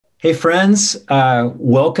Hey, friends,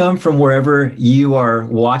 welcome from wherever you are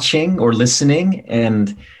watching or listening.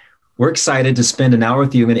 And we're excited to spend an hour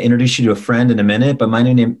with you. I'm going to introduce you to a friend in a minute, but my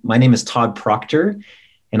name is Todd Proctor,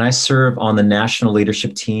 and I serve on the national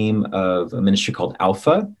leadership team of a ministry called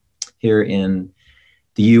Alpha here in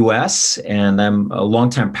the US. And I'm a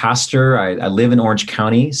longtime pastor. I live in Orange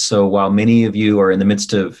County. So while many of you are in the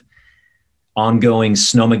midst of ongoing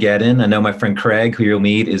snowmageddon. I know my friend Craig, who you'll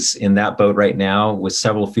meet, is in that boat right now with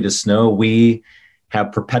several feet of snow. We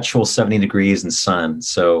have perpetual 70 degrees and sun,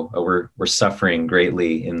 so we're suffering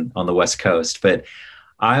greatly on the West Coast. But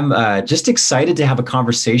I'm just excited to have a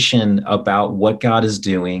conversation about what God is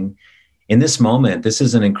doing in this moment. This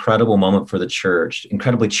is an incredible moment for the church,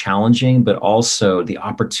 incredibly challenging, but also the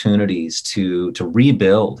opportunities to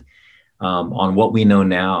rebuild on what we know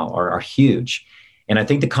now are huge. And I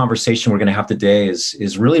think the conversation we're going to have today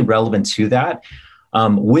is really relevant to that.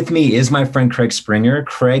 With me is my friend Craig Springer.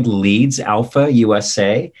 Craig leads Alpha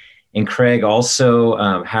USA, and Craig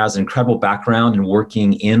also has an incredible background in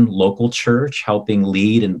working in local church, helping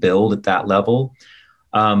lead and build at that level.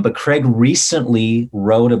 But Craig recently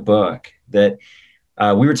wrote a book that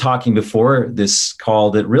we were talking before this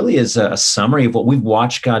call that really is a summary of what we've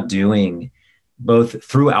watched God doing both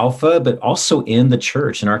through Alpha, but also in the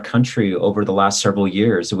church in our country over the last several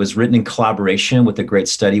years. It was written in collaboration with a great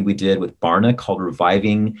study we did with Barna called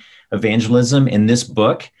Reviving Evangelism. And this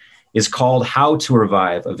book is called How to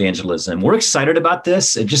Revive Evangelism. We're excited about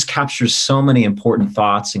this. It just captures so many important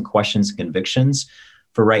thoughts and questions and convictions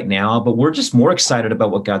for right now, but we're just more excited about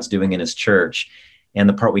what God's doing in his church and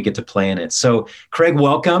the part we get to play in it. So Craig,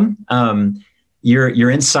 welcome. You're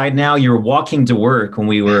inside now. You were walking to work when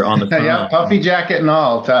we were on the phone. Yeah, puffy jacket and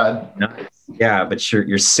all, Todd. Yeah, but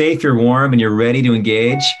you're safe, you're warm, and you're ready to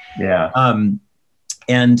engage. Yeah.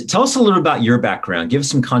 And tell us a little about your background. Give us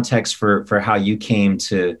some context for how you came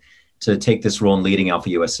to take this role in leading Alpha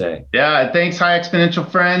USA. Yeah, thanks, High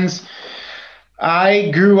Exponential friends. I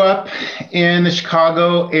grew up in the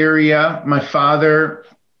Chicago area. My father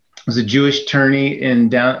was a Jewish attorney in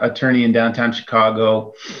downtown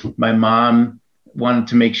Chicago. My mom wanted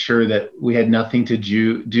to make sure that we had nothing to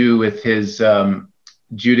do with his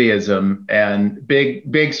Judaism, and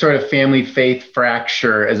big sort of family faith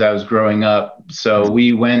fracture as I was growing up. So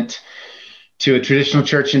we went to a traditional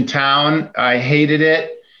church in town. I hated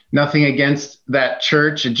it. Nothing against that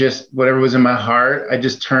church. It just, whatever was in my heart, I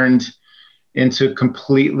just turned into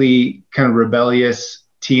completely kind of rebellious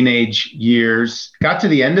teenage years. Got to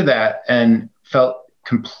the end of that and felt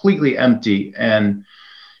completely empty, and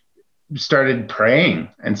started praying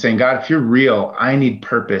and saying, God, if you're real, I need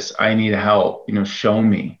purpose. I need help, show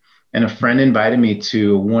me. And a friend invited me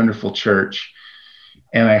to a wonderful church.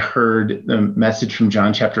 And I heard the message from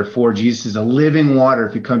John chapter 4, Jesus is a living water.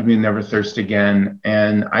 If you come to me, never thirst again.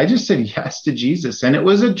 And I just said yes to Jesus. And it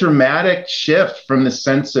was a dramatic shift from the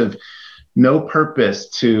sense of no purpose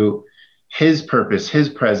to his purpose, his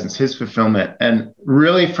presence, his fulfillment. And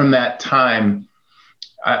really from that time,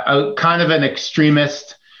 I kind of an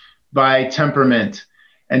extremist by temperament,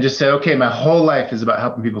 and just said, okay, my whole life is about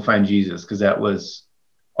helping people find Jesus, because that was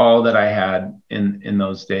all that I had in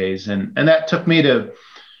those days. And that took me to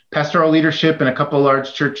pastoral leadership in a couple of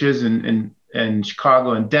large churches in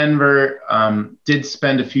Chicago and Denver. Did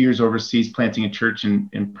spend a few years overseas planting a church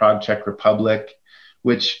in Prague, Czech Republic,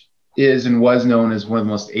 which is and was known as one of the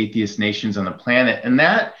most atheist nations on the planet. And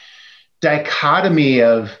that dichotomy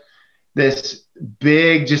of this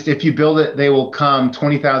big, just if you build it, they will come,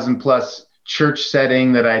 20,000 plus church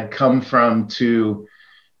setting that I'd come from, to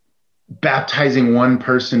baptizing one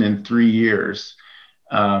person in 3 years,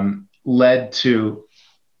 led to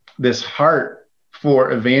this heart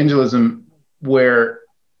for evangelism where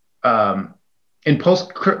in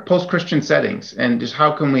post-Christian settings, and just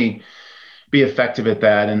how can we be effective at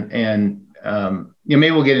that? And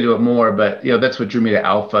maybe we'll get into it more, but that's what drew me to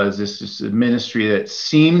Alpha, is this ministry that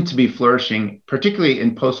seemed to be flourishing, particularly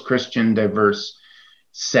in post-Christian diverse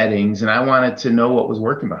settings. And I wanted to know what was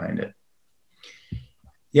working behind it.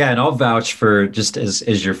 Yeah, and I'll vouch for, just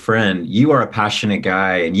as your friend, you are a passionate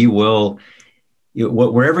guy, and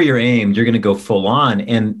wherever you're aimed, you're going to go full on.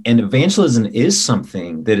 And evangelism is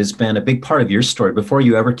something that has been a big part of your story before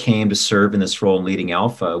you ever came to serve in this role in leading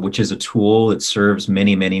Alpha, which is a tool that serves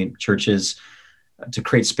many, many churches to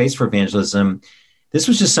create space for evangelism. This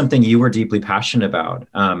was just something you were deeply passionate about.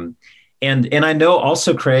 And I know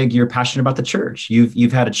also, Craig, you're passionate about the church.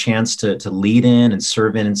 You've had a chance to lead in and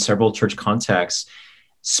serve in several church contexts.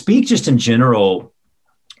 Speak just in general,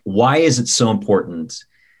 why is it so important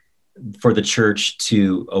for the church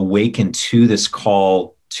to awaken to this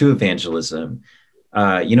call to evangelism,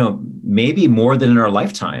 maybe more than in our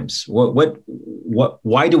lifetimes.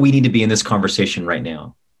 Why do we need to be in this conversation right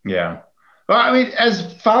now? Yeah. Well, I mean,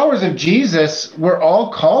 as followers of Jesus, we're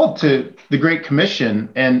all called to the Great Commission.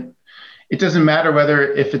 And it doesn't matter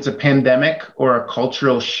whether if it's a pandemic or a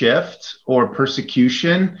cultural shift or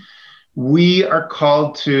persecution, we are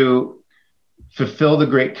called to fulfill the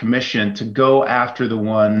Great Commission, to go after the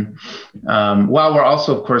one, while we're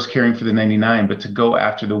also, of course, caring for the 99, but to go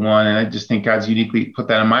after the one. And I just think God's uniquely put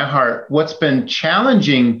that in my heart. What's been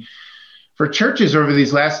challenging for churches over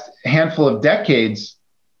these last handful of decades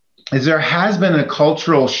is there has been a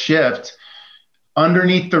cultural shift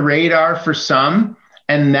underneath the radar for some,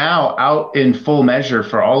 and now out in full measure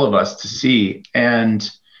for all of us to see. And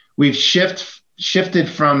we've shifted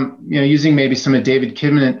from, using maybe some of David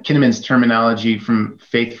Kinnaman's terminology from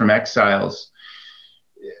Faith from Exiles,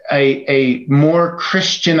 a more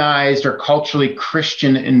Christianized or culturally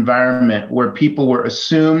Christian environment where people were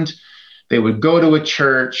assumed they would go to a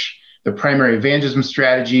church. The primary evangelism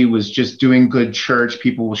strategy was just doing good church.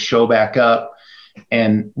 People will show back up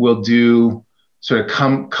and will do sort of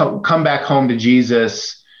come back home to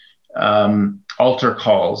Jesus altar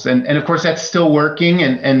calls. And of course, that's still working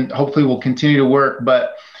and hopefully will continue to work.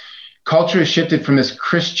 But culture has shifted from this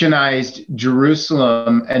Christianized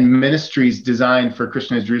Jerusalem and ministries designed for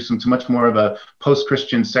Christianized Jerusalem to much more of a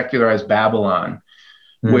post-Christian secularized Babylon,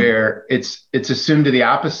 where it's assumed to the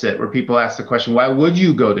opposite, where people ask the question, why would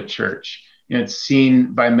you go to church? It's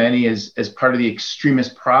seen by many as part of the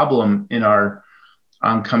extremist problem in our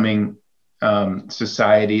oncoming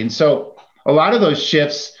society. And so a lot of those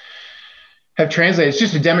shifts have translated. It's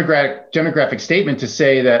just a demographic statement to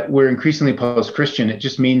say that we're increasingly post-Christian. It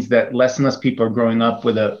just means that less and less people are growing up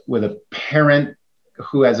with a parent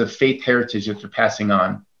who has a faith heritage that they're passing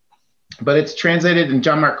on. But it's translated, and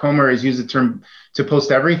John Mark Comer has used the term to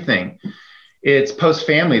post everything. It's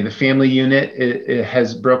post-family. The family unit it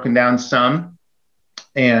has broken down some,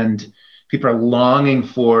 and people are longing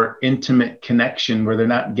for intimate connection where they're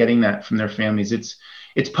not getting that from their families.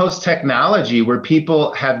 It's post-technology, where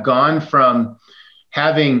people have gone from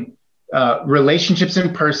having relationships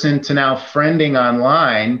in person to now friending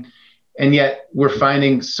online. And yet we're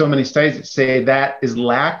finding so many studies that say that is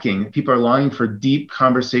lacking. People are longing for deep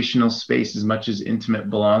conversational space as much as intimate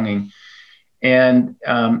belonging. And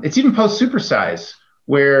it's even post-supersize,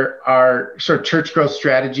 where our sort of church growth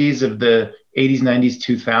strategies of the 80s, 90s,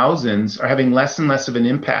 2000s are having less and less of an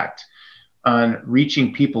impact on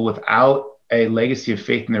reaching people without a legacy of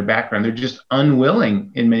faith in their background. They're just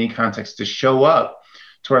unwilling in many contexts to show up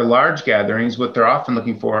to our large gatherings. What they're often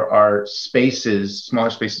looking for are spaces, smaller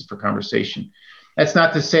spaces for conversation. That's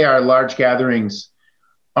not to say our large gatherings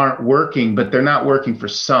aren't working, but they're not working for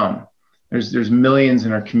some. There's millions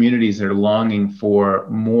in our communities that are longing for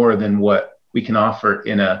more than what we can offer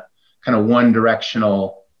in a kind of one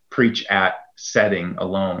directional preach at setting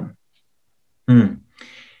alone.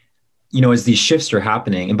 As these shifts are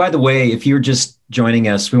happening, and by the way, if you're just joining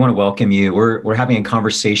us, we want to welcome you. We're having a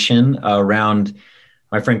conversation around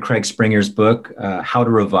my friend Craig Springer's book, How to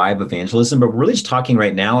Revive Evangelism. But we're really just talking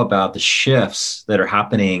right now about the shifts that are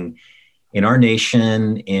happening in our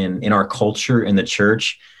nation, in our culture, in the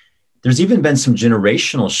church. There's even been some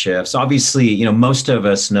generational shifts. Obviously, most of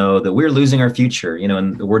us know that we're losing our future.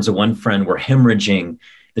 In the words of one friend, we're hemorrhaging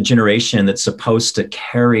the generation that's supposed to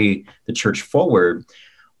carry the church forward.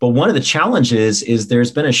 But one of the challenges is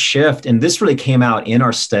there's been a shift, and this really came out in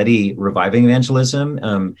our study, Reviving Evangelism.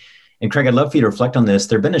 And Craig, I'd love for you to reflect on this.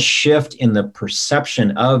 There's been a shift in the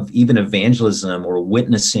perception of even evangelism or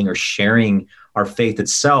witnessing or sharing our faith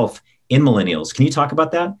itself in millennials. Can you talk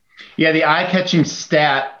about that? Yeah, the eye-catching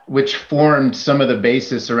stat, which formed some of the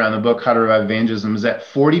basis around the book, How to Revive Evangelism, is that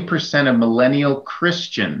 40% of millennial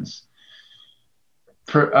Christians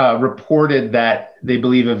reported that they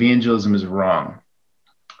believe evangelism is wrong.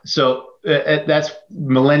 So that's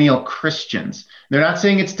millennial Christians. They're not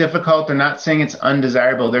saying it's difficult. They're not saying it's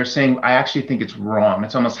undesirable. They're saying, I actually think it's wrong.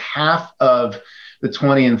 It's almost half of the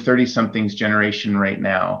 20 and 30 somethings generation right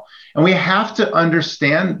now. And we have to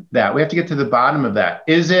understand that. We have to get to the bottom of that.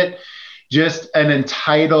 Is it just an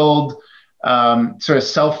entitled sort of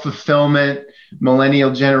self-fulfillment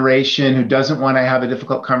millennial generation who doesn't want to have a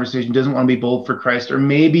difficult conversation, doesn't want to be bold for Christ, or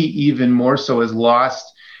maybe even more so has lost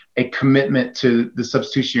a commitment to the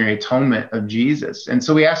substitutionary atonement of Jesus? And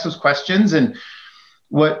so we asked those questions, and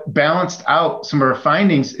what balanced out some of our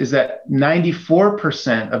findings is that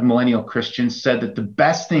 94% of millennial Christians said that the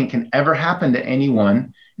best thing that can ever happen to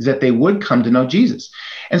anyone is that they would come to know Jesus.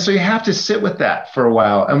 And so you have to sit with that for a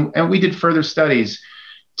while. And we did further studies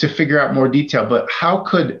to figure out more detail, but how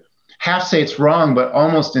could half say it's wrong, but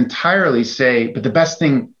almost entirely say, but the best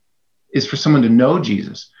thing is for someone to know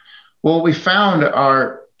Jesus. Well, what we found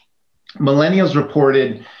are millennials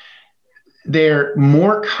reported they're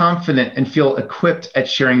more confident and feel equipped at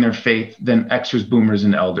sharing their faith than Xers, boomers,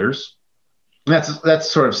 and elders. That's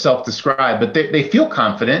sort of self-described, but they feel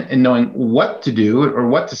confident in knowing what to do or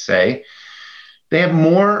what to say. They have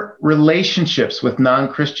more relationships with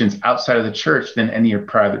non-Christians outside of the church than any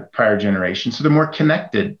prior generation. So they're more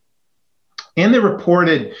connected. And they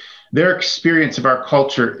reported their experience of our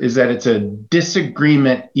culture is that it's a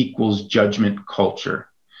disagreement equals judgment culture.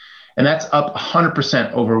 And that's up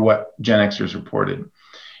 100% over what Gen Xers reported.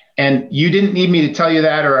 And you didn't need me to tell you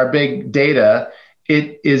that or our big data.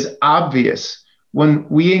 It is obvious when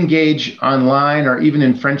we engage online or even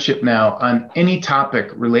in friendship now on any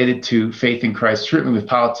topic related to faith in Christ, certainly with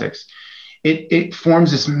politics, it forms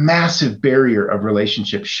this massive barrier of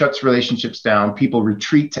relationships, shuts relationships down. People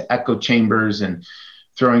retreat to echo chambers and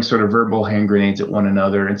throwing sort of verbal hand grenades at one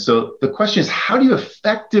another. And so the question is, how do you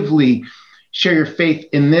effectively share your faith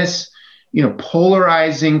in this,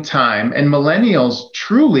 polarizing time? And millennials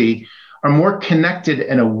truly are more connected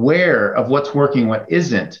and aware of what's working, what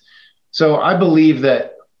isn't. So I believe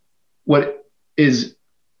that what is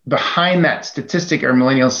behind that statistic are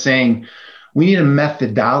millennials saying, we need a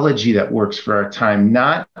methodology that works for our time,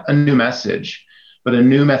 not a new message, but a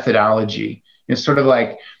new methodology. It's sort of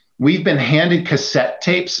like we've been handed cassette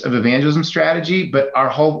tapes of evangelism strategy, but our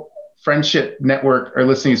whole friendship network are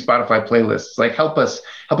listening to Spotify playlists. Like help us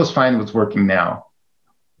find what's working now.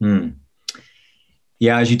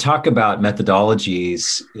 Yeah, as you talk about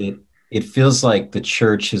methodologies, it feels like the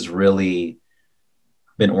church has really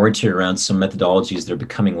been oriented around some methodologies that are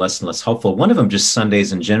becoming less and less helpful. One of them, just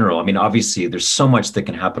Sundays in general. I mean, obviously, there's so much that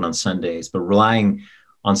can happen on Sundays, but relying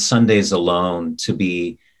on Sundays alone to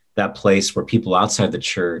be that place where people outside the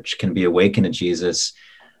church can be awakened to Jesus.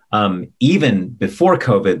 Even before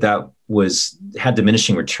COVID, that had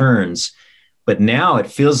diminishing returns. But now it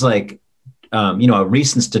feels like, a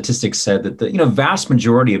recent statistic said that the vast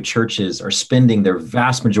majority of churches are spending their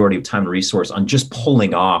vast majority of time and resource on just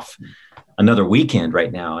pulling off another weekend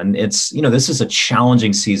right now. And it's, this is a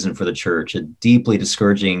challenging season for the church, a deeply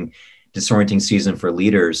discouraging, disorienting season for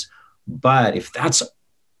leaders. But if that's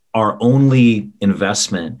our only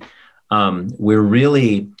investment, we're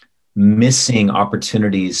really missing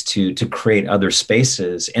opportunities to create other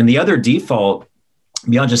spaces. And the other default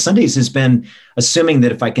beyond just Sundays has been assuming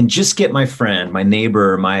that if I can just get my friend, my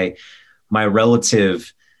neighbor, my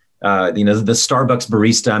relative, the Starbucks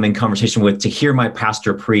barista I'm in conversation with to hear my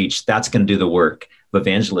pastor preach, that's going to do the work of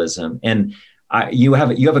evangelism. And you have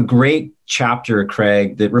a great chapter,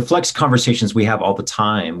 Craig, that reflects conversations we have all the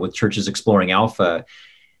time with churches exploring Alpha,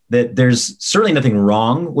 that there's certainly nothing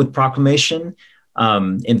wrong with proclamation.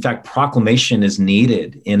 In fact, proclamation is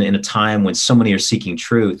needed in a time when so many are seeking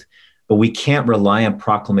truth. But we can't rely on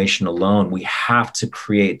proclamation alone. We have to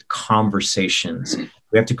create conversations.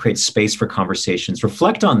 We have to create space for conversations.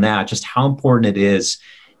 Reflect on that, just how important it is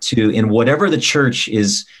to, in whatever the church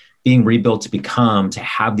is being rebuilt to become, to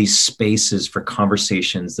have these spaces for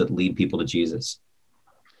conversations that lead people to Jesus.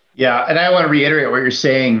 Yeah, and I want to reiterate what you're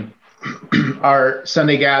saying. Our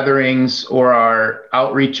Sunday gatherings or our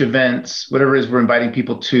outreach events, whatever it is we're inviting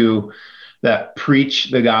people to, that preach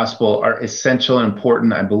the gospel are essential and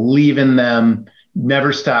important. I believe in them.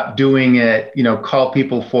 Never stop doing it. Call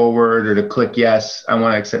people forward or to click yes, I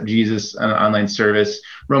want to accept Jesus on an online service.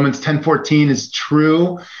 Romans 10:14 is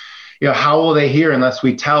true. How will they hear unless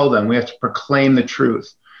we tell them? We have to proclaim the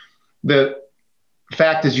truth. The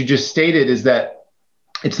fact, as you just stated, is that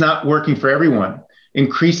it's not working for everyone.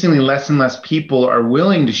 Increasingly, less and less people are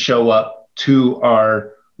willing to show up to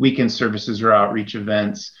our weekend services or outreach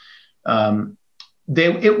events.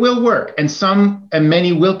 It will work, and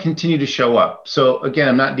many will continue to show up. So again,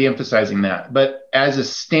 I'm not de-emphasizing that, but as a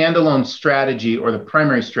standalone strategy or the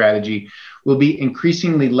primary strategy will be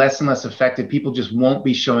increasingly less and less effective. People just won't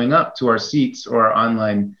be showing up to our seats or our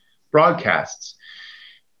online broadcasts.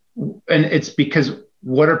 And it's because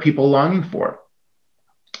what are people longing for?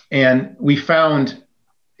 And we found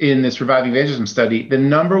in this Reviving Evangelism study, the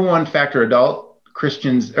number one factor adult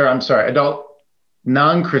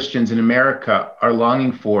non-Christians in America are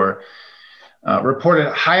longing for,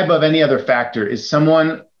 reported high above any other factor, is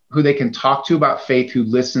someone who they can talk to about faith, who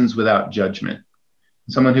listens without judgment,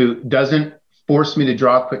 someone who doesn't force me to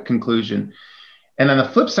draw a quick conclusion. And on the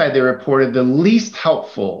flip side, they reported the least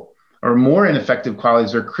helpful or more ineffective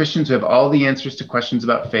qualities are Christians who have all the answers to questions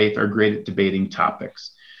about faith or great at debating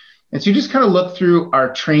topics. And so you just kind of look through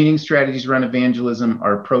our training strategies around evangelism,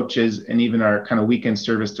 our approaches, and even our kind of weekend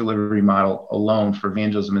service delivery model alone for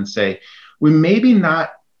evangelism and say, we maybe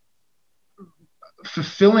not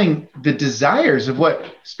fulfilling the desires of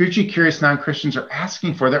what spiritually curious non-Christians are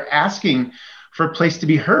asking for. They're asking for a place to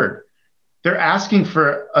be heard. They're asking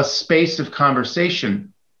for a space of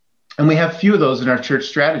conversation. And we have few of those in our church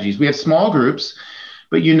strategies. We have small groups,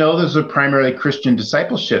 but those are primarily Christian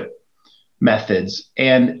discipleship methods.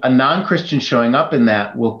 And a non-Christian showing up in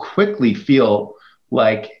that will quickly feel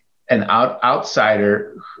like an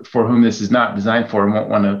outsider for whom this is not designed for and won't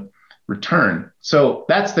want to return. So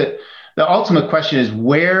that's the ultimate question is,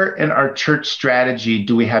 where in our church strategy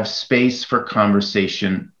do we have space for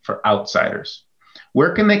conversation for outsiders?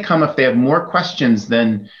 Where can they come if they have more questions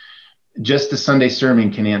than just the Sunday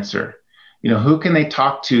sermon can answer? Who can they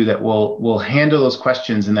talk to that will handle those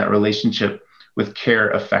questions in that relationship with care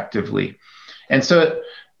effectively? And so,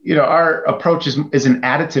 our approach is an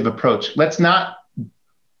additive approach. Let's not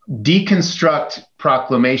deconstruct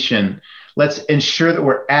proclamation. Let's ensure that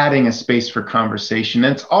we're adding a space for conversation.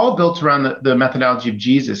 And it's all built around the methodology of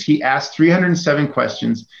Jesus. He asked 307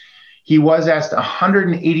 questions. He was asked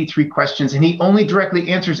 183 questions, and he only directly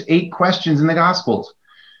answers 8 questions in the Gospels.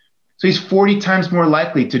 So he's 40 times more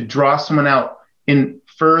likely to draw someone out in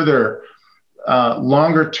further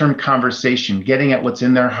longer term conversation, getting at what's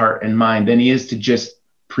in their heart and mind, than he is to just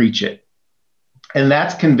preach it. And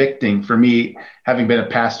that's convicting for me, having been a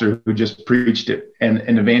pastor who just preached it and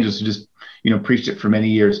an evangelist who just preached it for many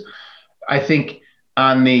years. I think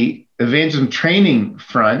on the evangelism training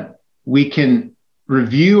front, we can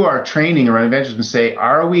review our training around evangelism and say,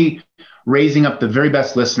 are we raising up the very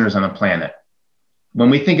best listeners on the planet? When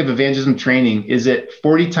we think of evangelism training, is it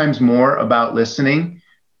 40 times more about listening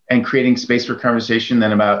and creating space for conversation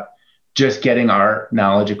than about just getting our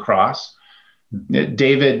knowledge across?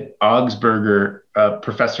 David Augsburger, a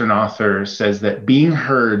professor and author, says that being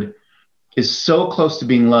heard is so close to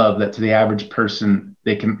being loved that to the average person,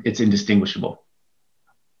 it's indistinguishable.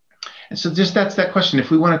 And so just that's that question.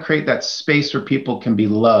 If we want to create that space where people can be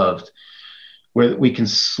loved, where we can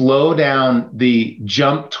slow down the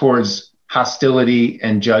jump towards hostility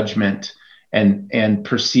and judgment and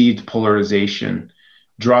perceived polarization,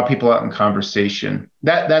 draw people out in conversation,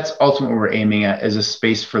 that's ultimately what we're aiming at, as a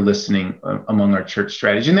space for listening among our church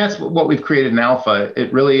strategy. And that's what we've created in Alpha.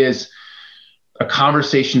 It really is a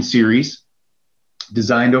conversation series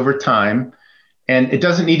designed over time. And it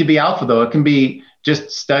doesn't need to be Alpha, though. It can be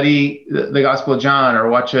just study the Gospel of John or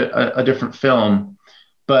watch a different film,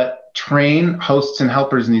 but train hosts and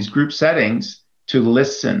helpers in these group settings to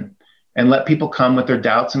listen and let people come with their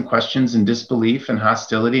doubts and questions and disbelief and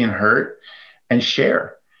hostility and hurt and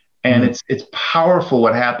share. And it's powerful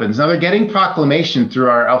what happens. Now, they're getting proclamation through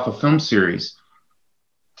our Alpha film series,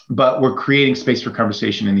 but we're creating space for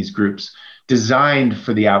conversation in these groups designed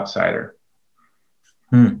for the outsider.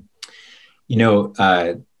 As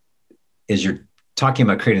you're talking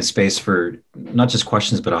about creating space for not just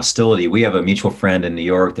questions, but hostility, we have a mutual friend in New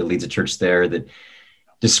York that leads a church there that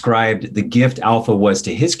described the gift Alpha was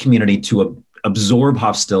to his community to absorb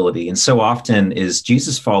hostility. And so often as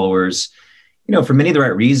Jesus followers, for many of the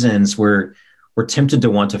right reasons, we're tempted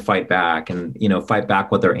to want to fight back and, fight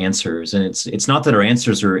back with our answers. And it's not that our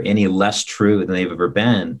answers are any less true than they've ever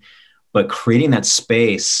been, but creating that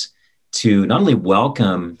space to not only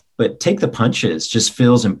welcome, but take the punches just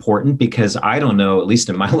feels important, because I don't know, at least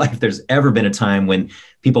in my life, there's ever been a time when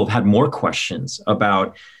people have had more questions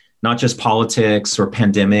about not just politics or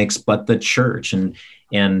pandemics, but the church and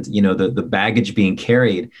the baggage being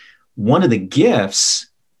carried. One of the gifts,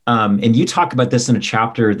 and you talk about this in a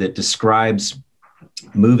chapter that describes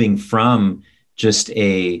moving from just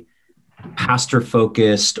a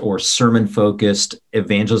pastor-focused or sermon-focused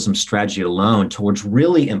evangelism strategy alone towards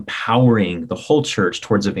really empowering the whole church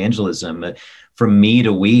towards evangelism, from me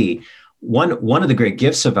to we. One of the great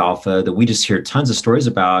gifts of Alpha that we just hear tons of stories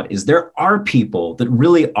about is there are people that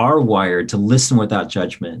really are wired to listen without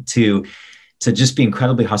judgment, to just be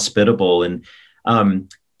incredibly hospitable. And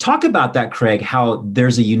talk about that, Craig, how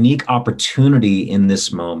there's a unique opportunity in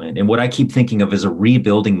this moment. And what I keep thinking of as a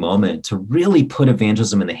rebuilding moment to really put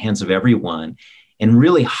evangelism in the hands of everyone and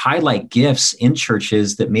really highlight gifts in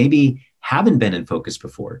churches that maybe haven't been in focus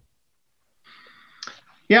before.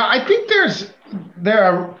 Yeah, I think there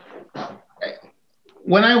are,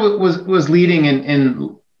 when I was leading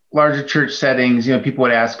in larger church settings, people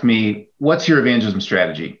would ask me, what's your evangelism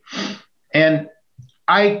strategy? And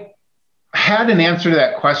I had an answer to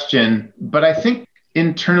that question, but I think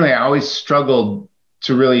internally I always struggled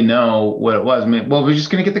to really know what it was. We're just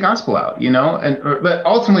going to get the gospel out, but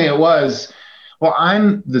ultimately it was, well,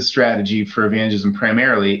 I'm the strategy for evangelism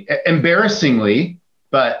primarily, embarrassingly,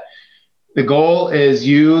 but the goal is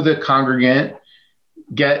you, the congregant,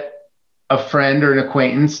 get a friend or an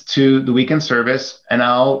acquaintance to the weekend service, and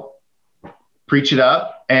I'll preach it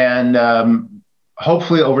up. And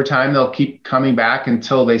hopefully over time, they'll keep coming back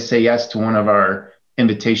until they say yes to one of our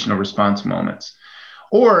invitational response moments.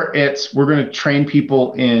 Or we're going to train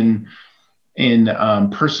people in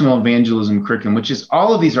personal evangelism curriculum, which is,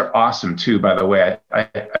 all of these are awesome too, by the way. I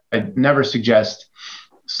never suggest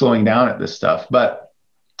slowing down at this stuff. But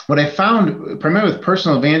what I found primarily with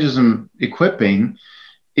personal evangelism equipping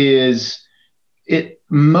is it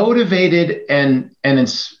motivated and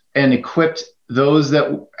equipped those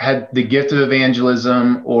that had the gift of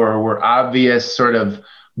evangelism or were obvious sort of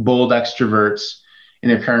bold extroverts in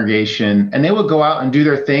their congregation, and they would go out and do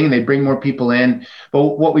their thing. They'd bring more people in.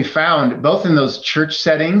 But what we found, both in those church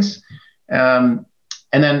settings, and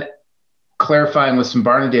then clarifying with some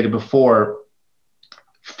Barna data before,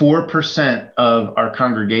 4% of our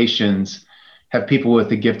congregations have people with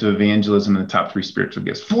the gift of evangelism in the top 3 spiritual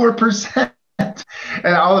gifts. 4%.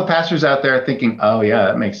 And all the pastors out there are thinking, oh yeah,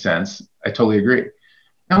 that makes sense. I totally agree.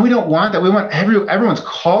 Now we don't want that. We want everyone's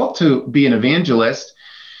called to be an evangelist.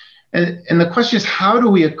 And the question is, how do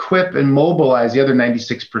we equip and mobilize the other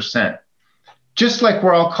 96%? Just like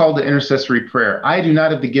we're all called to intercessory prayer. I do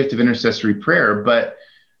not have the gift of intercessory prayer, but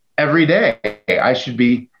every day I should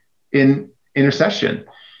be in intercession.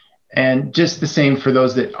 And just the same for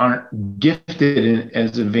those that aren't gifted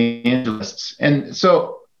as evangelists. And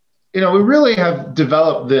so, we really have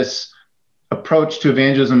developed this approach to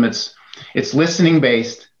evangelism. It's listening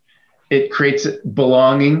based. It creates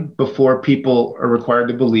belonging before people are required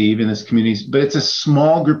to believe in this community, but it's a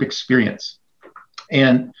small group experience.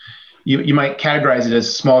 And you might categorize it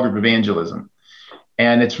as small group evangelism.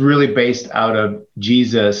 And it's really based out of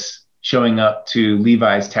Jesus showing up to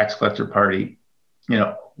Levi's tax collector party,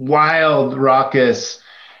 wild, raucous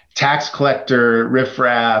tax collector,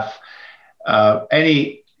 riffraff,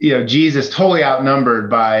 Jesus totally outnumbered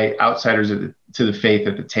by outsiders to the faith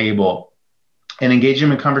at the table, and engage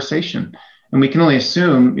them in conversation. And we can only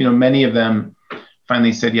assume, many of them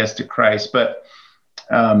finally said yes to Christ. But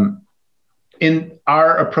in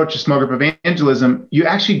our approach to small group evangelism, you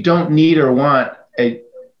actually don't need or want a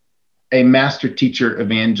master teacher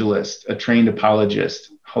evangelist, a trained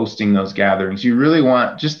apologist hosting those gatherings. You really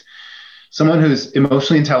want just someone who's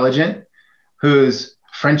emotionally intelligent, who's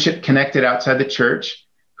friendship connected outside the church,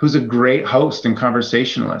 who's a great host and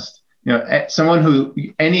conversationalist. Someone who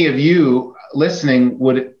any of you listening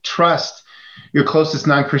would trust your closest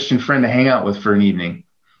non-Christian friend to hang out with for an evening,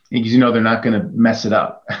 because they're not going to mess it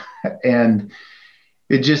up. And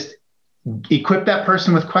it just equip that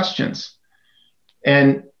person with questions.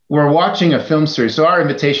 And we're watching a film series. So our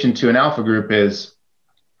invitation to an alpha group is,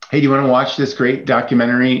 hey, do you want to watch this great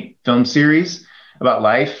documentary film series about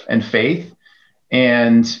life and faith?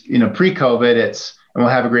 And pre-COVID, and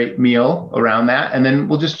we'll have a great meal around that, and then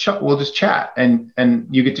we'll just chat, and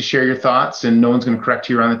you get to share your thoughts, and no one's going to correct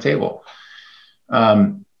you around the table.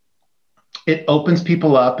 It opens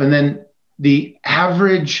people up, and then the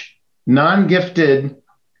average non-gifted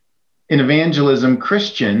in evangelism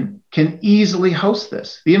Christian can easily host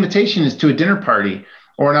this. The invitation is to a dinner party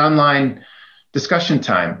or an online discussion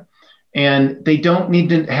time. And they don't need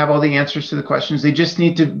to have all the answers to the questions. They just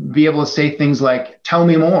need to be able to say things like, tell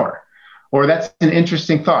me more, or that's an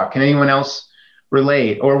interesting thought. Can anyone else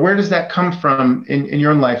relate? Or where does that come from in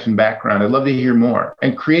your own life and background? I'd love to hear more.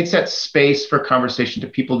 And creates that space for conversation to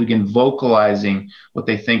people to begin vocalizing what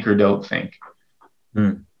they think or don't think.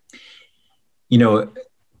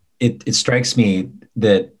 It strikes me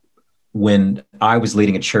that when I was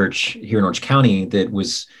leading a church here in Orange County that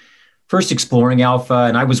was first exploring Alpha,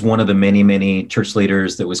 and I was one of the many, many church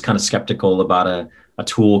leaders that was kind of skeptical about a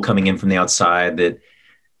tool coming in from the outside that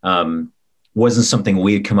wasn't something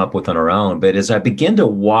we had come up with on our own. But as I began to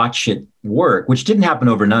watch it work, which didn't happen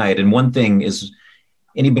overnight, and one thing is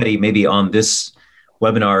anybody maybe on this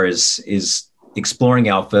webinar is exploring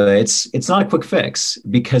Alpha, it's not a quick fix,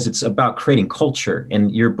 because it's about creating culture.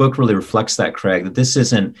 And your book really reflects that, Craig, that this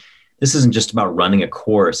isn't just about running a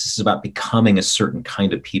course. This is about becoming a certain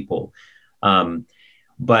kind of people.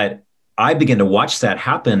 But I began to watch that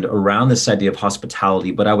happen around this idea of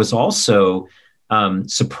hospitality. But I was also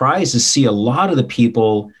surprised to see a lot of the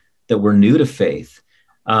people that were new to faith,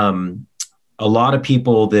 a lot of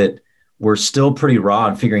people that were still pretty raw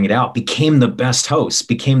and figuring it out, became the best hosts,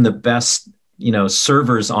 became the best,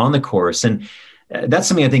 servers on the course. And that's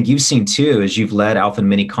something I think you've seen too, as you've led Alpha in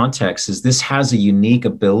many contexts, is this has a unique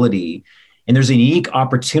ability And there's a unique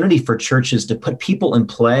opportunity for churches to put people in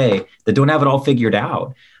play that don't have it all figured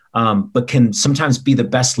out, but can sometimes be the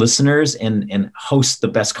best listeners and host the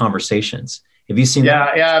best conversations. Have you seen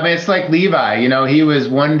that? Yeah. I mean, it's like Levi, he was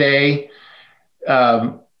one day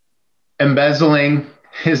embezzling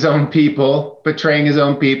his own people, betraying his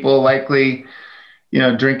own people, likely,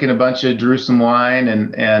 drinking a bunch of Jerusalem wine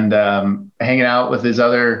and hanging out with his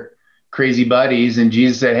other crazy buddies. And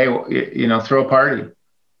Jesus said, hey, throw a party.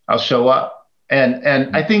 I'll show up.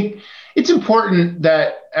 And I think it's important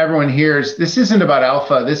that everyone hears this isn't about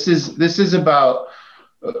alpha. This is about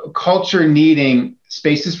culture needing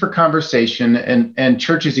spaces for conversation and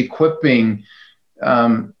churches equipping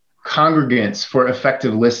congregants for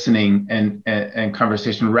effective listening and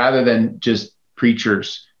conversation rather than just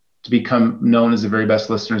preachers to become known as the very best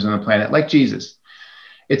listeners on the planet, like Jesus.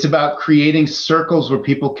 It's about creating circles where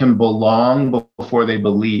people can belong before they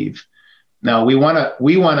believe. Now, we want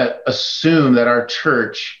to assume that our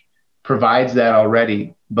church provides that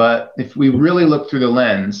already, but if we really look through the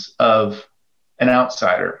lens of an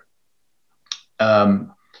outsider,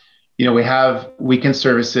 we have weekend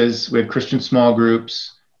services, we have Christian small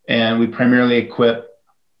groups, and we primarily equip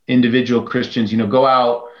individual Christians, go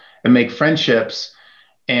out and make friendships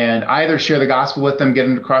and either share the gospel with them, get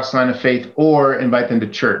them to cross the line of faith, or invite them to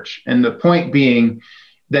church. And the point being,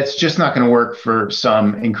 that's just not going to work for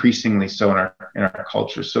some, increasingly so in our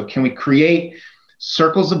culture. So can we create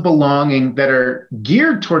circles of belonging that are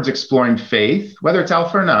geared towards exploring faith, whether it's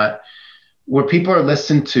alpha or not, where people are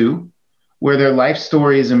listened to, where their life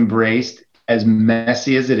story is embraced, as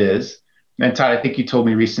messy as it is? And Todd, I think you told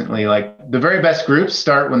me recently, like the very best groups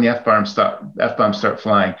start when the F-bombs start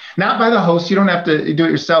flying. Not by the host, you don't have to do it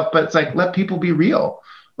yourself, but it's like, let people be real.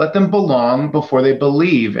 Let them belong before they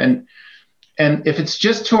believe. And if it's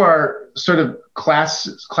just to our sort of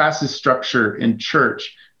classes structure in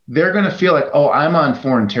church, they're going to feel like, oh, I'm on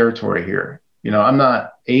foreign territory here. I'm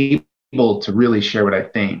not able to really share what I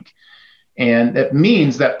think. And it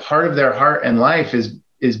means that part of their heart and life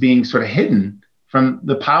is being sort of hidden from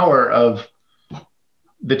the power of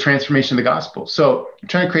the transformation of the gospel. So I'm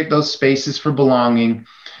trying to create those spaces for belonging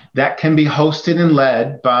that can be hosted and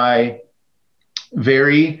led by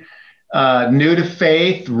very new to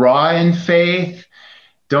faith, raw in faith,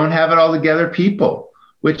 don't have it all together people,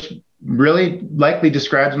 which really likely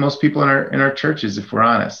describes most people in our churches, if we're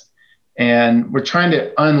honest. And we're trying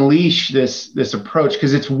to unleash this approach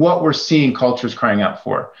because it's what we're seeing cultures crying out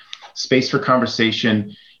for: space for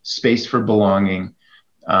conversation, space for belonging.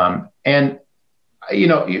 And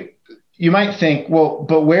you might think, well,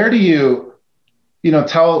 but where do you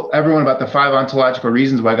tell everyone about the 5 ontological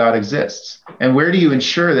reasons why God exists? And where do you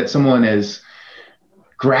ensure that someone is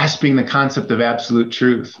grasping the concept of absolute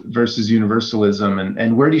truth versus universalism?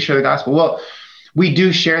 And where do you share the gospel? Well, we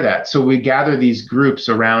do share that. So we gather these groups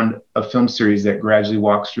around a film series that gradually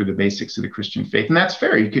walks through the basics of the Christian faith. And that's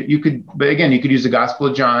fair. You could, but again, you could use the Gospel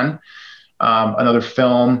of John, another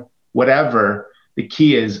film, whatever. The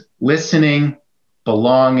key is listening,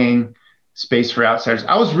 belonging, space for outsiders.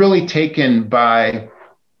 I was really taken by,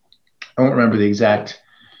 I won't remember the exact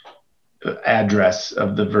address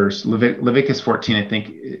of the verse, Leviticus 14, I think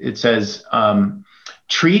it says,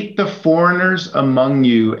 treat the foreigners among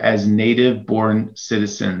you as native-born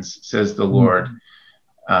citizens, says the Lord,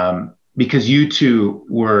 because you too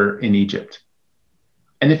were in Egypt.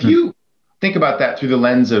 And if you think about that through the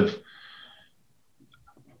lens of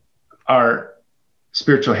our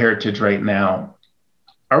spiritual heritage right now,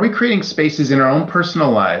 are we creating spaces in our own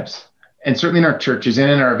personal lives, and certainly in our churches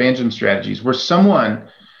and in our evangelism strategies, where someone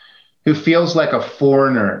who feels like a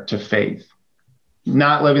foreigner to faith,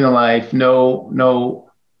 not living the life, no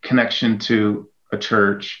connection to a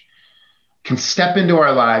church, can step into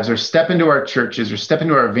our lives or step into our churches or step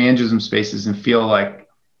into our evangelism spaces and feel like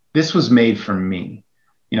this was made for me?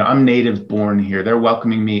 I'm native born here. They're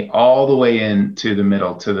welcoming me all the way into the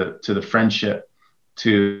middle, to the friendship,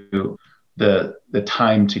 to the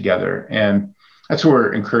time together. And that's what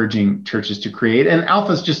we're encouraging churches to create. And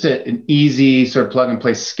Alpha is just an easy sort of plug and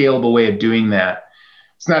play, scalable way of doing that.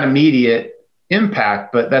 It's not immediate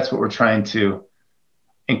impact, but that's what we're trying to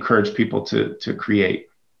encourage people to create.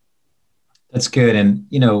 That's good. And,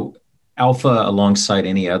 Alpha, alongside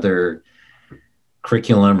any other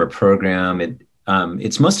curriculum or program,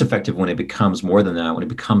 it's most effective when it becomes more than that, when it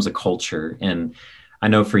becomes a culture. And I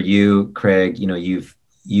know for you, Craig, you've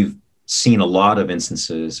seen a lot of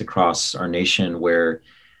instances across our nation where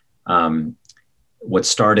what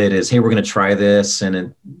started as, hey, we're going to try this, and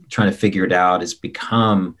then trying to figure it out, has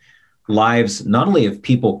become lives not only of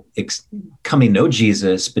people coming to know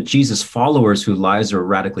Jesus, but Jesus followers whose lives are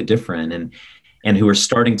radically different. and who are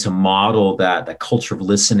starting to model that culture of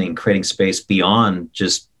listening, creating space beyond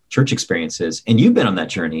just church experiences. And you've been on that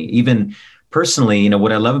journey, even personally. You know,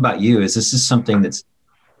 what I love about you is this is something that's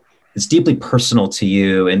deeply personal to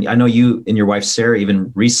you. And I know you and your wife, Sarah,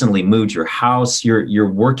 even recently moved your house. You're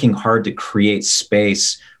working hard to create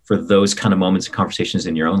space for those kind of moments and conversations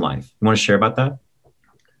in your own life. You want to share about that?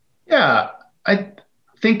 Yeah, I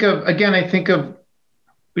think of,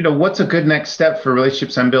 what's a good next step for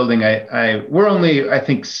relationships I'm building. We're only, I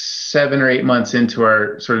think, 7 or 8 months into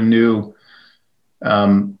our sort of new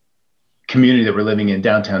community that we're living in,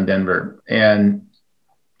 downtown Denver. And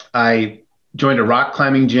I joined a rock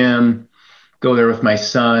climbing gym, go there with my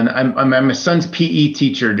son. I'm my son's PE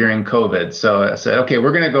teacher during COVID. So I said, okay,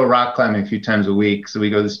 we're going to go rock climbing a few times a week. So we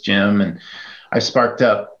go to this gym, and I sparked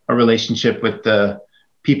up a relationship with the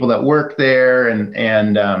people that work there. In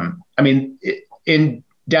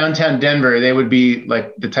downtown Denver, they would be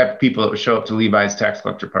like the type of people that would show up to Levi's tax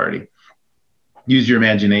collector party. Use your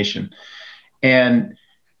imagination. And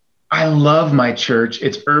I love my church.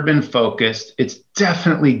 It's urban focused. It's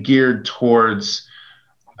definitely geared towards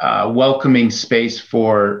welcoming space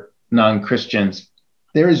for non-Christians.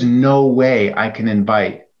 There is no way I can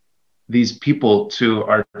invite these people to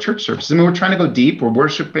our church services. I mean, we're trying to go deep. We're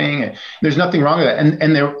worshiping. And there's nothing wrong with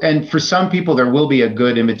that. And for some people, there will be a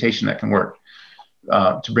good invitation that can work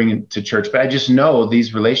to bring into church. But I just know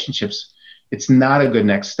these relationships, it's not a good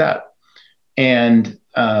next step. And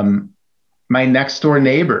my next door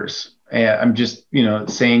neighbors, I'm just,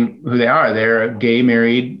 saying who they are. They're a gay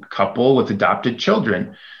married couple with adopted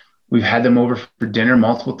children. We've had them over for dinner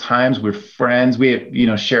multiple times. We're friends. We,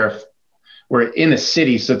 we're in a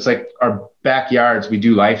city, so it's like our backyards. We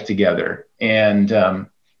do life together, and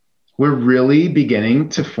we're really beginning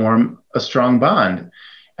to form a strong bond.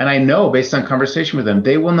 And I know, based on conversation with them,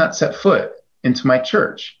 they will not set foot into my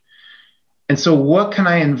church. And so, what can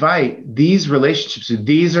I invite these relationships to?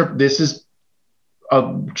 This is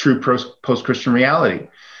a true post-Christian reality,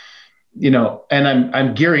 and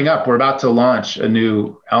I'm gearing up. We're about to launch a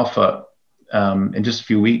new alpha in just a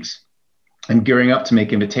few weeks. I'm gearing up to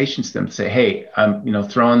make invitations to them to say, hey, I'm,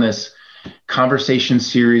 throwing this conversation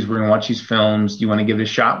series. We're going to watch these films. Do you want to give it a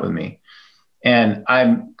shot with me? And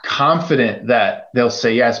I'm confident that they'll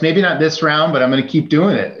say yes. Maybe not this round, but I'm going to keep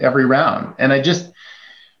doing it every round. And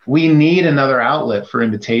we need another outlet for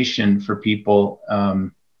invitation for people.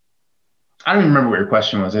 I don't even remember what your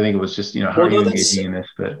question was. I think it was just, how are you engaging in this?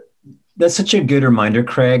 But that's such a good reminder,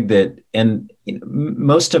 Craig,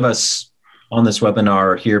 most of us on this webinar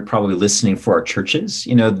are here probably listening for our churches.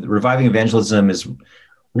 Reviving Evangelism is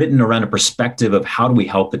written around a perspective of how do we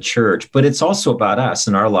help the church, but it's also about us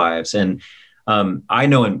and our lives. And I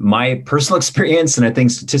know in my personal experience, and I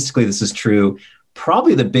think statistically this is true,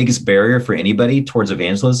 probably the biggest barrier for anybody towards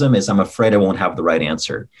evangelism is I'm afraid I won't have the right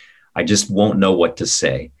answer. I just won't know what to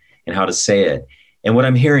say and how to say it. And what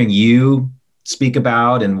I'm hearing you speak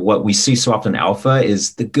about and what we see so often in Alpha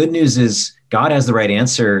is the good news is God has the right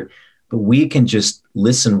answer, but we can just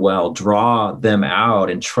listen well, draw them out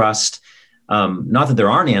and trust. Not that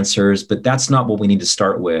there aren't answers, but that's not what we need to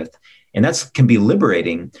start with. And that can be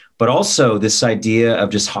liberating, but also this idea of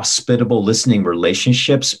just hospitable listening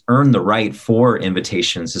relationships earn the right for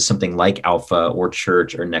invitations to something like Alpha or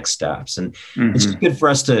church or Next Steps. And It's just good for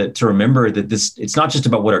us to remember that it's not just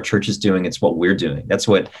about what our church is doing, it's what we're doing. That's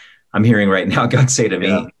what I'm hearing right now God say to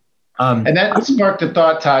me. And that sparked a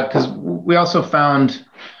thought, Todd, because we also found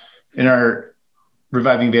in our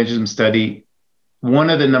Reviving Evangelism study, one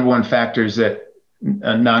of the number one factors that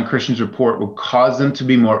non-Christians report will cause them to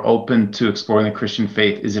be more open to exploring the Christian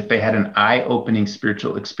faith is if they had an eye-opening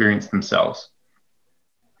spiritual experience themselves.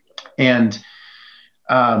 And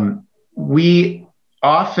we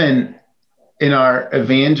often in our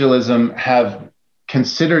evangelism have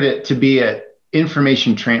considered it to be an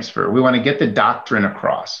information transfer. We want to get the doctrine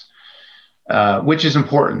across, which is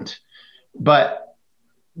important. But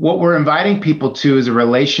what we're inviting people to is a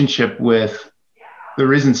relationship with the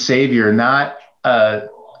risen Savior, not a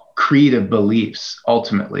creed of beliefs,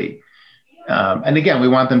 ultimately. And again, we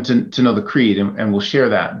want them to know the creed, and we'll share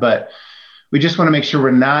that. But we just want to make sure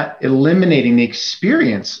we're not eliminating the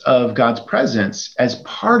experience of God's presence as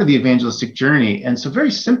part of the evangelistic journey. And so very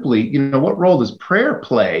simply, what role does prayer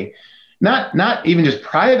play? Not even just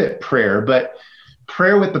private prayer, but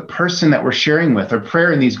prayer with the person that we're sharing with, or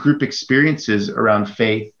prayer in these group experiences around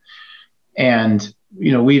faith. And,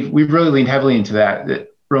 we've really leaned heavily into that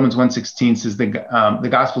Romans 1:16 says the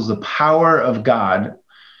gospel is the power of God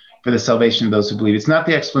for the salvation of those who believe. It's not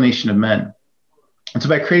the explanation of men. And so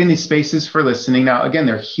by creating these spaces for listening, now, again,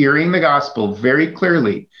 they're hearing the gospel very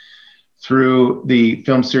clearly through the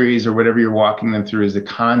film series or whatever you're walking them through is the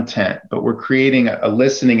content, but we're creating a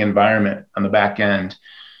listening environment on the back end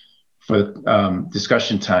for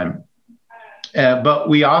discussion time. But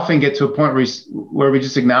we often get to a point where we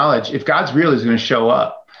just acknowledge if God's real, he's going to show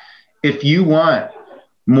up. If you want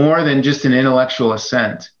more than just an intellectual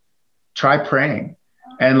assent, try praying.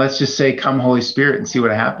 And let's just say, come Holy Spirit, and see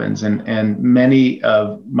what happens. And many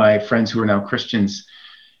of my friends who are now Christians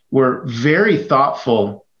were very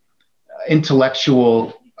thoughtful,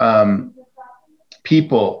 intellectual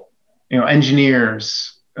people,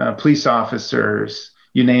 engineers, police officers,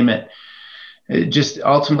 you name it. It just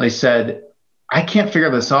ultimately said, I can't figure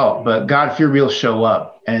this out, but God, if you're real, show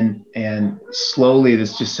up. And slowly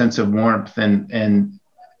this just sense of warmth and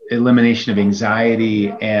elimination of anxiety.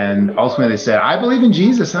 And ultimately they said, I believe in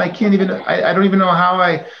Jesus, and I don't even know how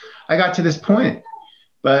I got to this point.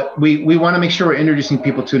 But we want to make sure we're introducing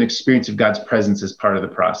people to an experience of God's presence as part of the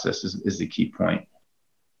process is the key point.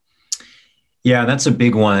 Yeah, that's a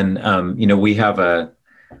big one. We have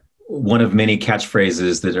one of many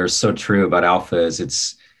catchphrases that are so true about Alpha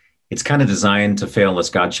is it's kind of designed to fail unless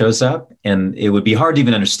God shows up. And it would be hard to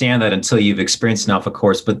even understand that until you've experienced an Alpha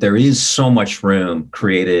course, but there is so much room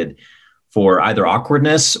created for either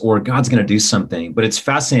awkwardness or God's going to do something. But it's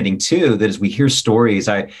fascinating too, that as we hear stories,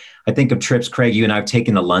 I think of trips, Craig, you and I have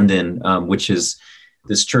taken to London, which is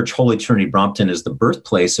this church, Holy Trinity Brompton, is the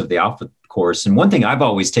birthplace of the Alpha course. And one thing I've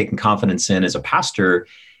always taken confidence in as a pastor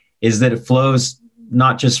is that it flows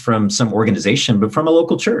not just from some organization, but from a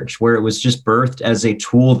local church where it was just birthed as a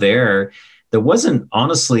tool there that wasn't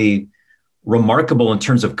honestly remarkable in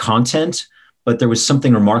terms of content, but there was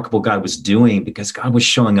something remarkable God was doing because God was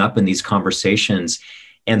showing up in these conversations.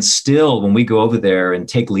 And still, when we go over there and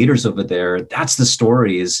take leaders over there, that's the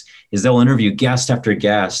story is they'll interview guest after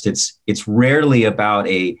guest. It's rarely about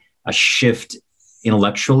a shift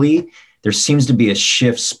intellectually. There seems to be a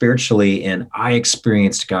shift spiritually, and I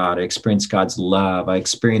experienced God. I experienced God's love. I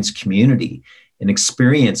experienced community, an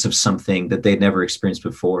experience of something that they'd never experienced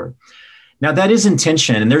before. Now, that is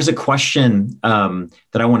intention. And there's a question that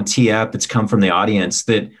I want to tee up that's come from the audience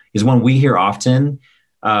that is one we hear often.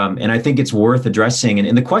 And I think it's worth addressing.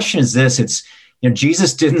 And the question is this,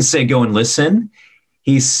 Jesus didn't say, go and listen.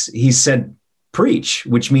 He said, preach,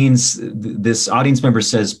 which means this audience member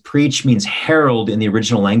says, preach means herald in the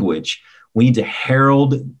original language. We need to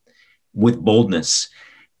herald with boldness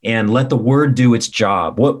and let the word do its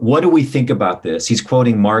job. What do we think about this? He's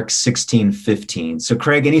quoting Mark 16:15. So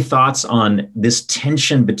Craig, any thoughts on this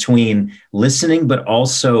tension between listening, but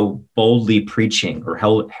also boldly preaching or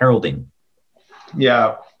heralding?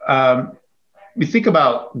 Yeah. We think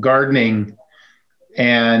about gardening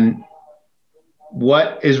and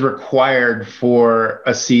what is required for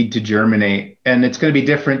a seed to germinate. And it's going to be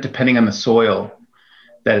different depending on the soil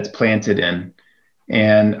that it's planted in.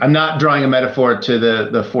 And I'm not drawing a metaphor to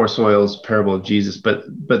the four soils parable of Jesus, but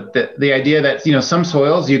the idea that, some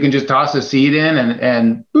soils you can just toss a seed in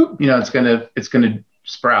and boop, it's going to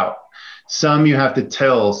sprout. Some you have to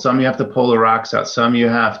till, some you have to pull the rocks out, some you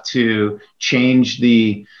have to change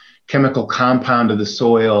the chemical compound of the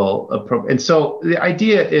soil. And so the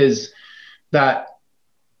idea is that,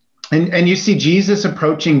 and you see Jesus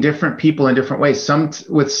approaching different people in different ways.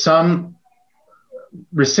 With some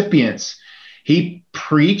recipients, he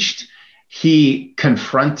preached, he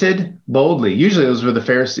confronted boldly. Usually those were the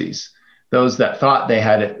Pharisees, those that thought they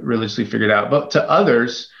had it religiously figured out. But to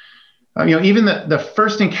others, even the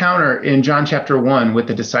first encounter in John chapter 1 with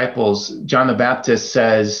the disciples, John the Baptist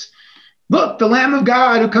says, look, the Lamb of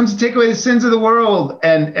God who comes to take away the sins of the world.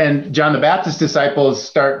 And John the Baptist's disciples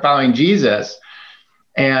start following Jesus.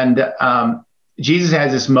 And Jesus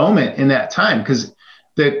has this moment in that time because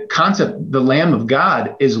the concept, the Lamb of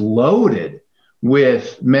God, is loaded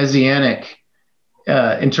with messianic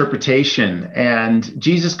interpretation. And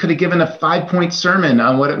Jesus could have given a 5-point sermon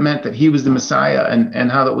on what it meant that he was the Messiah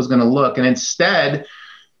and how that was going to look. And instead,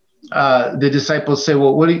 the disciples say,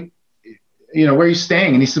 well, where are you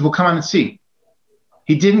staying? And he said, well, come on and see.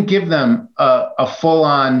 He didn't give them a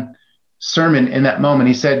full-on sermon in that moment.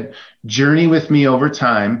 He said, journey with me over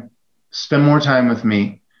time, spend more time with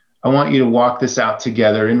me. I want you to walk this out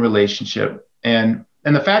together in relationship. And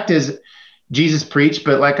the fact is, Jesus preached,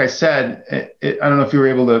 but like I said, I don't know if you were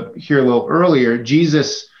able to hear a little earlier,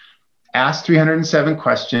 Jesus asked 307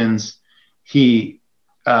 questions. He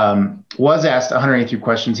was asked 183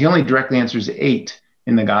 questions. He only directly answers 8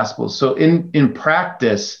 in the Gospels. So in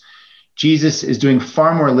practice, Jesus is doing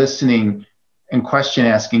far more listening and question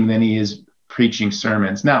asking than he is preaching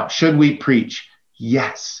sermons. Now, should we preach?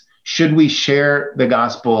 Yes. Should we share the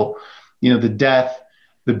gospel, the death,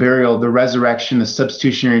 the burial, the resurrection, the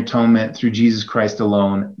substitutionary atonement through Jesus Christ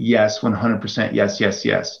alone? Yes, 100%. Yes, yes,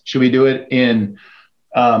 yes. Should we do it in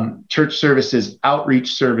church services,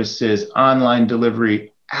 outreach services, online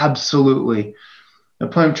delivery? Absolutely. The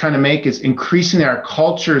point I'm trying to make is increasingly our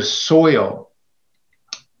culture's soil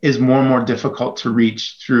is more and more difficult to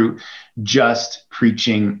reach through just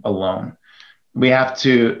preaching alone. We have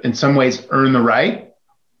to, in some ways, earn the right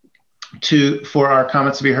for our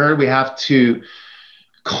comments to be heard. We have to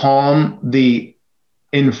calm the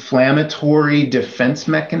inflammatory defense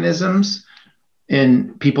mechanisms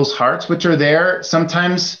in people's hearts, which are there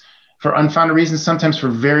sometimes for unfounded reasons, sometimes for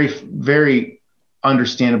very, very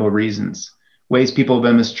understandable reasons, ways people have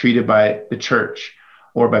been mistreated by the church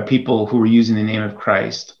or by people who were using the name of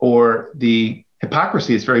Christ, or the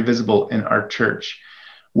hypocrisy that's very visible in our church.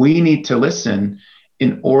 We need to listen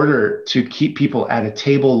in order to keep people at a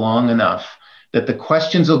table long enough that the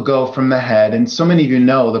questions will go from the head. And so many of you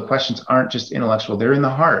know the questions aren't just intellectual, they're in the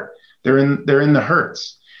heart, they're in the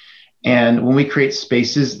hurts. And when we create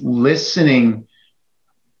spaces, listening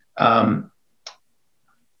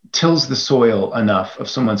tills the soil enough of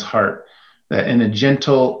someone's heart that in a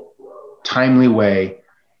gentle, timely way,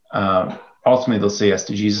 ultimately they'll say yes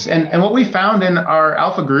to Jesus. And what we found in our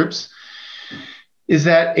alpha groups is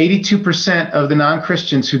that 82% of the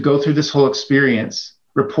non-Christians who go through this whole experience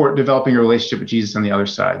report developing a relationship with Jesus on the other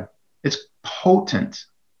side. It's potent.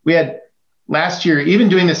 We had last year, even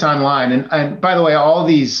doing this online, and by the way, all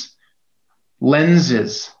these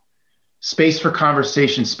lenses, space for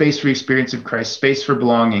conversation, space for experience of Christ, space for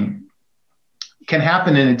belonging, can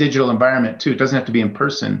happen in a digital environment too. It doesn't have to be in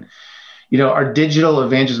person. You know, our digital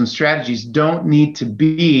evangelism strategies don't need to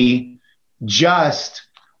be just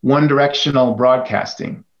one directional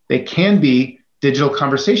broadcasting. They can be digital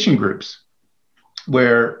conversation groups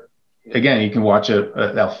where, again, you can watch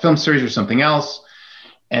a film series or something else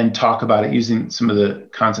and talk about it using some of the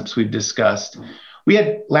concepts we've discussed. We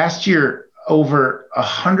had last year over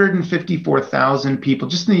 154,000 people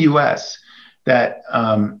just in the US that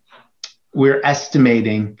we're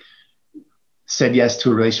estimating said yes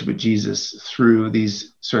to a relationship with Jesus through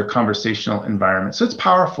these sort of conversational environments. So it's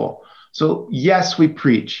powerful. So yes, we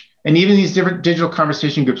preach. And even these different digital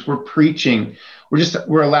conversation groups, we're preaching.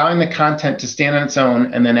 We're allowing the content to stand on its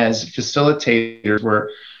own. And then as facilitators, we're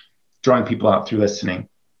drawing people out through listening.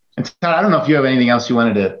 And Todd, I don't know if you have anything else you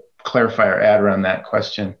wanted to clarify or add around that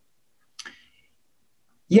question.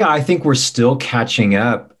 Yeah, I think we're still catching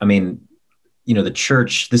up. I mean, you know, the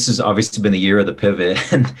church, this has obviously been the year of the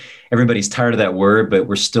pivot and everybody's tired of that word, but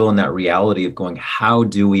we're still in that reality of going, how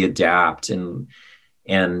do we adapt and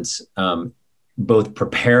both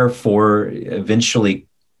prepare for eventually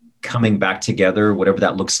coming back together, whatever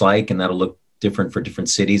that looks like, and that'll look different for different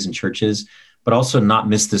cities and churches, but also not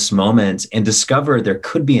miss this moment and discover there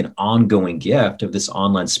could be an ongoing gift of this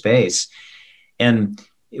online space. And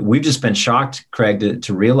we've just been shocked, Craig,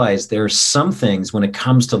 to realize there are some things when it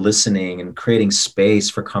comes to listening and creating space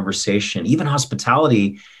for conversation, even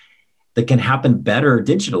hospitality, that can happen better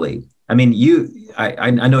digitally. I mean,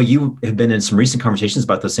 I know you have been in some recent conversations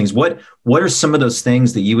about those things. What are some of those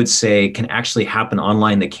things that you would say can actually happen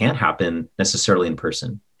online that can't happen necessarily in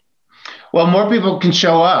person? Well, more people can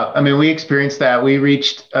show up. I mean, we experienced that. We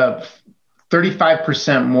reached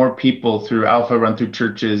 35% more people through Alpha Run Through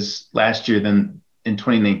Churches last year than in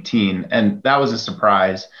 2019. And that was a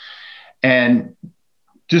surprise. And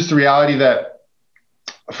just the reality that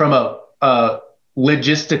from a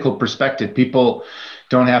logistical perspective, people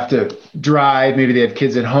don't have to drive. Maybe they have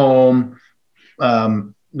kids at home.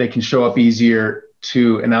 They can show up easier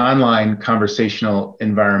to an online conversational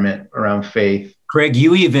environment around faith. Craig,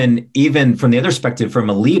 you even from the other perspective, from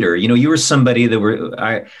a leader, you know, you were somebody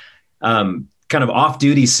that kind of off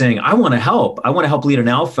duty saying, I want to help lead an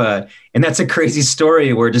alpha. And that's a crazy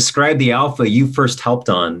story where describe the alpha you first helped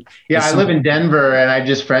on. Yeah, I live in Denver and I'm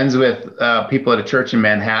just friends with people at a church in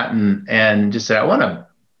Manhattan and just said, I want to,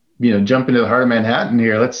 jump into the heart of Manhattan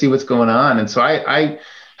here. Let's see what's going on. And so I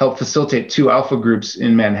helped facilitate 2 alpha groups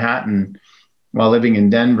in Manhattan while living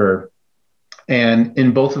in Denver. And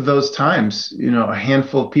in both of those times, a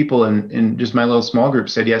handful of people in just my little small group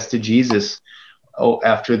said yes to Jesus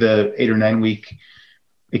after the 8 or 9 week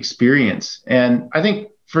experience. And I think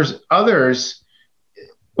for others,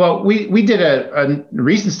 well, we did a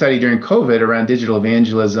recent study during COVID around digital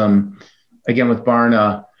evangelism, again with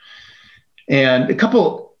Barna, and a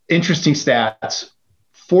couple interesting stats.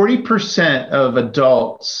 40% of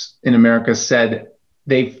adults in America said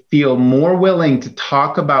they feel more willing to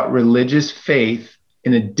talk about religious faith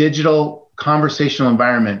in a digital conversational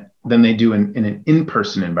environment than they do in an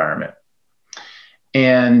in-person environment.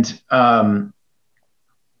 And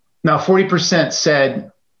Now, 40%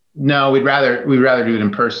 said, no, we'd rather do it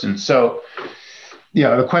in person. So,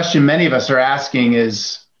 the question many of us are asking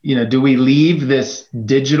is, do we leave this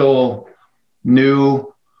digital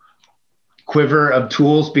new quiver of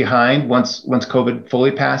tools behind once COVID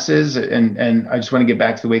fully passes? And I just want to get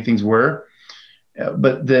back to the way things were.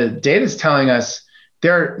 But the data is telling us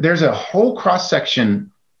there's a whole cross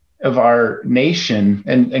section of our nation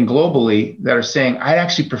and globally that are saying, I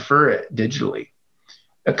actually prefer it digitally,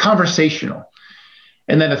 conversational.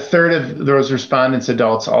 And then a third of those respondents,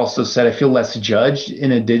 adults, also said, I feel less judged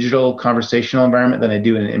in a digital conversational environment than I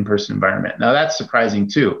do in an in-person environment. Now, that's surprising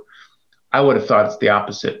too. I would have thought it's the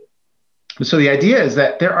opposite. So the idea is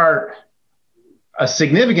that there are a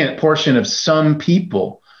significant portion of some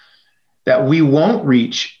people that we won't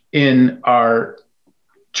reach in our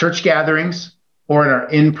church gatherings or in our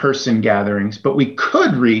in-person gatherings, but we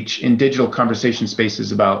could reach in digital conversation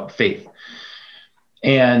spaces about faith.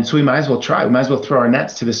 And so we might as well try. We might as well throw our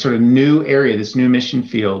nets to this sort of new area, this new mission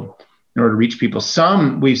field, in order to reach people.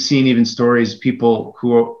 Some, we've seen even stories, people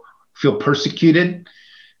who feel persecuted,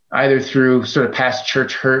 either through sort of past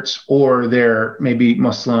church hurts, or they're maybe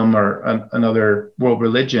Muslim or another world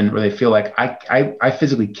religion, where they feel like, I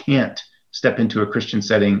physically can't step into a Christian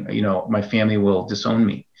setting. My family will disown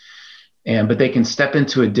me. But they can step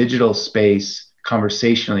into a digital space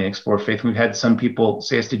conversationally and explore faith. We've had some people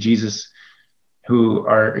say yes to Jesus who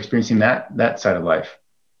are experiencing that side of life.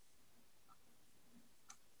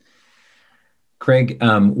 Craig,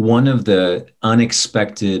 one of the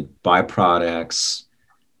unexpected byproducts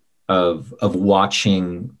of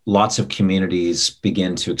watching lots of communities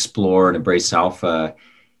begin to explore and embrace Alpha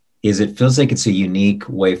is it feels like it's a unique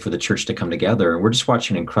way for the church to come together. And we're just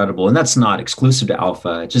watching incredible, and that's not exclusive to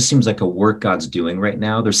Alpha. It just seems like a work God's doing right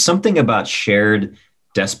now. There's something about shared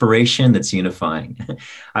desperation that's unifying.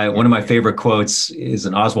 One of my favorite quotes is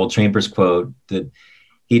an Oswald Chambers quote that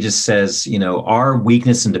he just says, our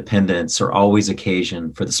weakness and dependence are always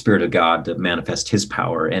occasion for the Spirit of God to manifest his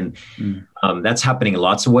power. And that's happening in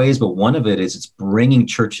lots of ways, but one of it is it's bringing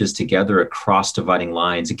churches together across dividing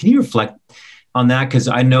lines. And can you reflect on that? Because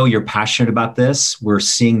I know you're passionate about this. We're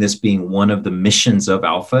seeing this being one of the missions of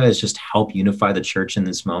Alpha, is just help unify the church in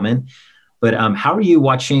this moment. But how are you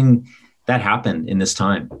watching that happen in this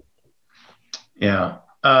time? Yeah.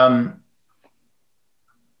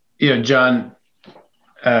 John,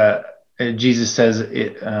 Jesus says,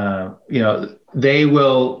 they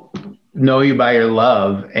will know you by your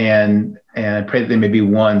love, and I pray that they may be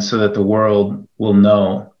one so that the world will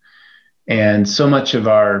know. And so much of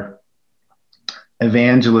our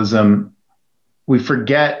evangelism, we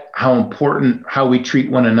forget how important how we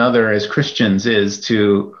treat one another as Christians is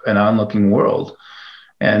to an onlooking world.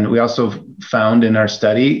 And we also found in our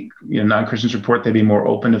study, non-Christians report they'd be more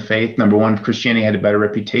open to faith. Number one, if Christianity had a better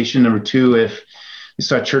reputation. Number two, if we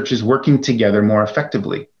saw churches working together more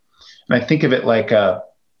effectively. And I think of it like a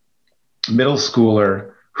middle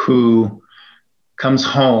schooler who comes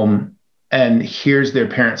home and hears their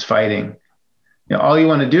parents fighting. All you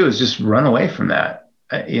want to do is just run away from that.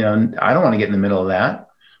 I don't want to get in the middle of that.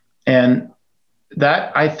 And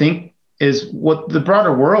that, I think, is what the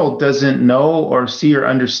broader world doesn't know or see or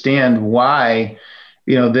understand, why,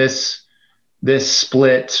 this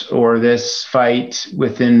split or this fight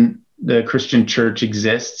within the Christian church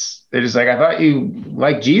exists. They're just like, I thought you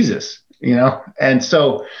liked Jesus, And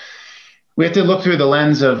so we have to look through the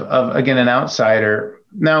lens of again, an outsider.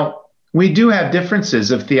 Now, we do have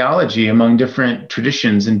differences of theology among different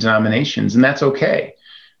traditions and denominations, and that's okay.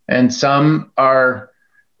 And some are,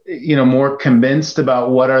 more convinced about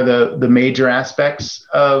what are the major aspects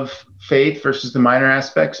of faith versus the minor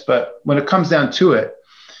aspects. But when it comes down to it,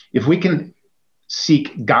 if we can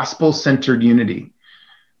seek gospel-centered unity,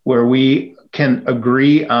 where we can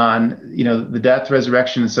agree on, the death,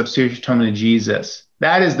 resurrection, and substitution atonement of Jesus,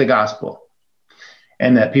 that is the gospel,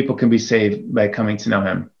 and that people can be saved by coming to know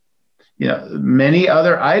him. Many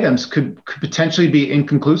other items could potentially be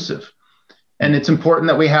inconclusive. And it's important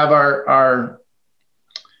that we have our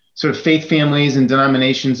sort of faith families and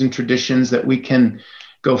denominations and traditions that we can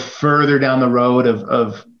go further down the road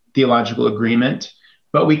of theological agreement,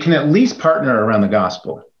 but we can at least partner around the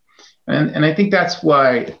gospel. And I think that's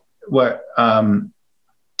why number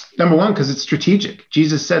one, because it's strategic.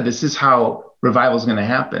 Jesus said this is how revival is going to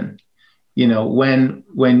happen.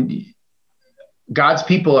 When God's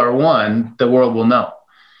people are one, the world will know.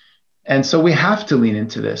 And so we have to lean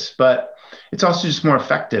into this, but it's also just more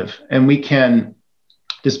effective, and we can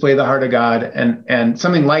display the heart of God and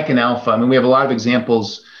something like an Alpha. I mean, we have a lot of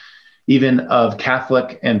examples even of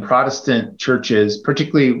Catholic and Protestant churches,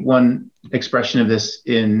 particularly one expression of this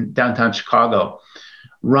in downtown Chicago,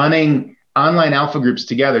 running online alpha groups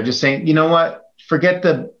together, just saying, you know what, forget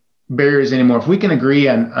the barriers anymore. If we can agree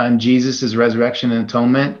on Jesus's resurrection and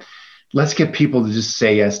atonement, let's get people to just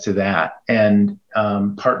say yes to that and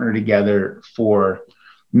partner together for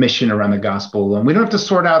mission around the gospel. And we don't have to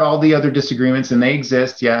sort out all the other disagreements, and they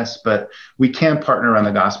exist, yes, but we can partner around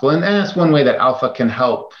the gospel. And that's one way that Alpha can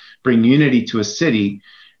help bring unity to a city,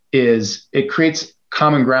 is it creates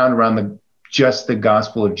common ground around just the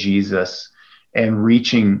gospel of Jesus and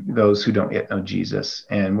reaching those who don't yet know Jesus.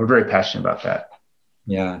 And we're very passionate about that.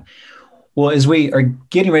 Yeah. Well, as we are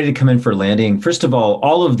getting ready to come in for landing, first of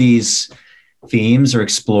all of these themes are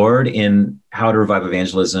explored in How to Revive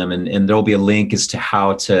Evangelism, and there'll be a link as to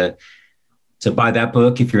how to buy that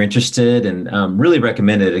book if you're interested, and really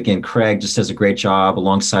recommend it. Again, Craig just does a great job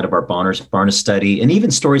alongside of our Barna study, and even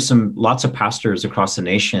stories from lots of pastors across the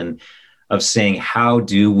nation of saying, how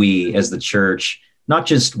do we as the church not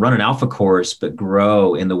just run an Alpha course, but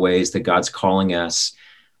grow in the ways that God's calling us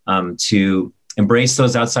to embrace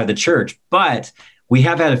those outside the church. But we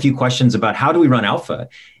have had a few questions about how do we run Alpha?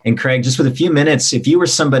 And Craig, just with a few minutes, if you were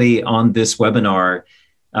somebody on this webinar,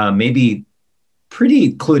 maybe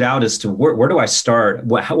pretty clued out as to where do I start?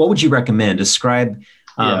 What would you recommend? Describe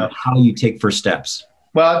how you take first steps.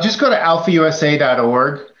 Well, just go to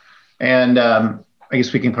alphausa.org. And I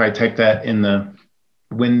guess we can probably type that in the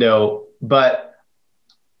window, but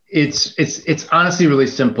it's honestly really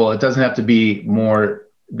simple. It doesn't have to be more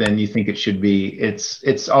than you think it should be.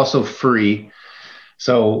 It's also free.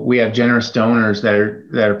 So we have generous donors that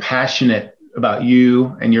are passionate about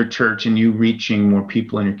you and your church and you reaching more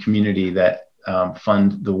people in your community that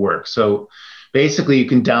fund the work. So basically you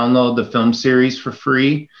can download the film series for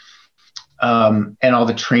free and all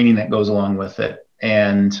the training that goes along with it.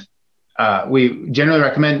 And we generally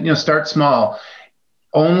recommend, start small.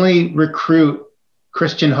 Only recruit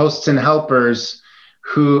Christian hosts and helpers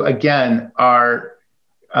who, again, are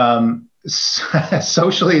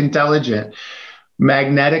socially intelligent,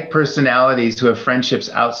 magnetic personalities who have friendships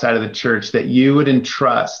outside of the church that you would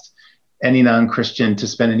entrust any non-Christian to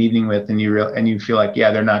spend an evening with, and you feel like,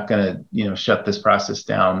 yeah, they're not going to, shut this process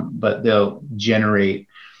down, but they'll generate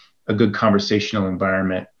a good conversational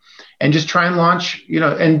environment. And just try and launch,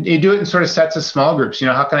 and you do it in sort of sets of small groups.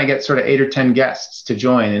 How can I get sort of 8 or 10 guests to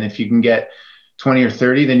join? And if you can get 20 or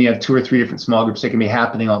 30, then you have 2 or 3 different small groups that can be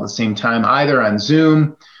happening all at the same time, either on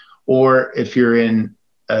Zoom, or if you're in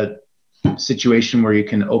a situation where you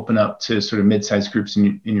can open up to sort of mid-sized groups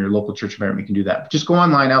in your local church environment, you can do that. Just go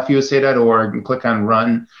online, alphausa.org, and click on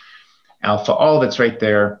Run Alpha. All of it's right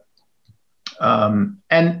there. And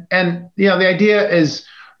the idea is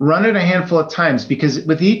run it a handful of times, because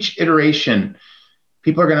with each iteration,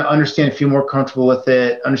 people are going to understand, feel more comfortable with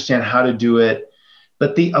it, understand how to do it.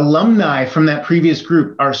 But the alumni from that previous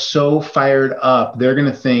group are so fired up, they're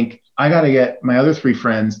going to think, I got to get my other 3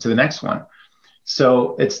 friends to the next one.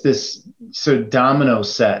 So it's this sort of domino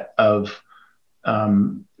set of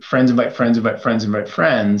friends invite friends, invite friends, invite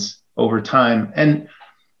friends over time. And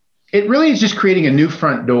it really is just creating a new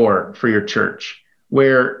front door for your church,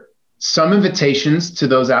 where some invitations to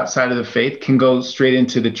those outside of the faith can go straight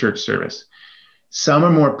into the church service. Some are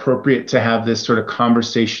more appropriate to have this sort of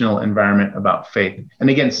conversational environment about faith. And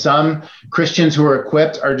again, some Christians who are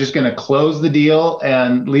equipped are just going to close the deal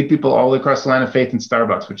and lead people all the way across the line of faith in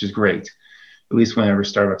Starbucks, which is great, at least whenever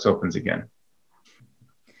Starbucks opens again.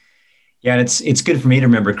 Yeah, and it's good for me to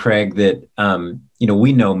remember, Craig, that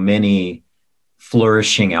we know many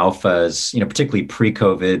flourishing alphas, particularly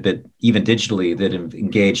pre-COVID, but even digitally, that have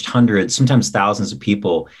engaged hundreds, sometimes thousands of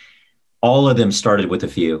people. All of them started with a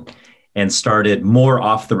few and started more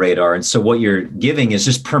off the radar. And so what you're giving is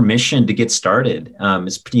just permission to get started.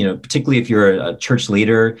 It's, particularly if you're a church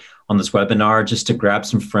leader on this webinar, just to grab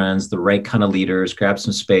some friends, the right kind of leaders, grab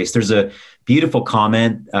some space. There's a beautiful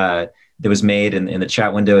comment that was made in the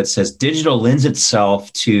chat window. It says, digital lends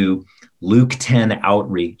itself to Luke 10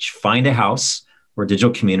 outreach. Find a house or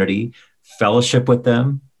digital community, fellowship with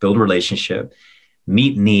them, build a relationship,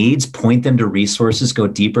 meet needs, point them to resources, go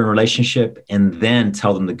deeper in relationship, and then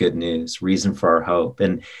tell them the good news, reason for our hope.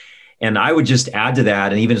 And I would just add to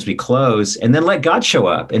that, and even as we close, and then let God show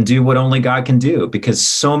up and do what only God can do, because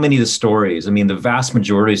so many of the stories, the vast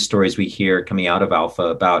majority of stories we hear coming out of Alpha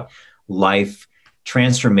about life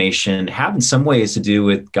transformation have in some ways to do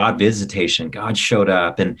with God visitation. God showed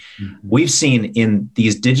up. And we've seen in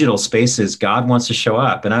these digital spaces, God wants to show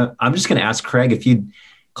up. And I'm just going to ask Craig if you'd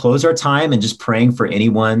close our time and just praying for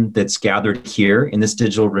anyone that's gathered here in this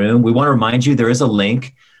digital room. We want to remind you there is a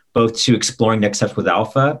link both to exploring next steps with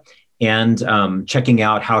Alpha and checking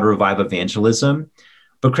out How to Revive Evangelism.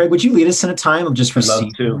 But Craig, would you lead us in a time of just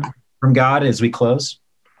receiving from God as we close?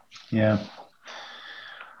 Yeah.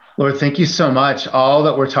 Lord, thank you so much. All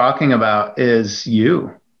that we're talking about is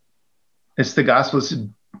you. It's the gospel's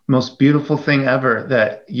most beautiful thing ever,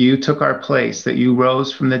 that you took our place, that you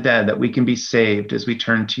rose from the dead, that we can be saved as we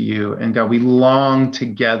turn to you. And God, we long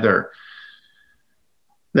together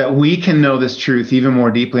that we can know this truth even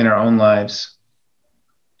more deeply in our own lives.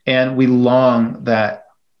 And we long that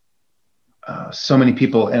so many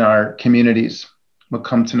people in our communities will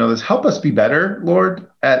come to know this. Help us be better, Lord,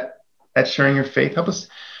 at sharing your faith. Help us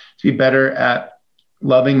to be better at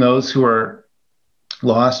loving those who are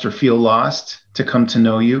lost or feel lost to come to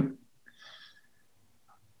know you.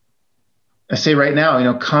 I say right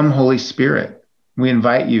now, come Holy Spirit. We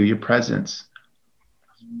invite you, your presence.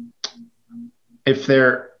 If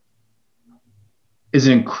there is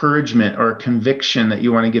an encouragement or a conviction that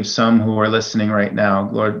you want to give some who are listening right now,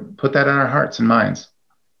 Lord, put that in our hearts and minds.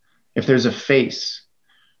 If there's a face,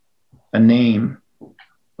 a name,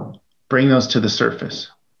 bring those to the surface.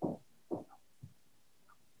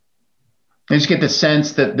 I just get the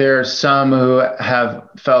sense that there are some who have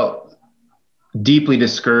felt deeply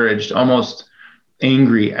discouraged, almost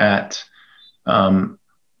angry at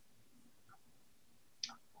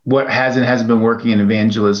what hasn't been working in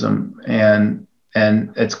evangelism, and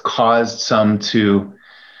it's caused some to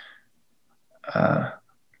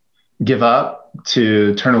give up,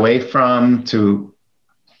 to turn away from,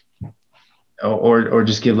 or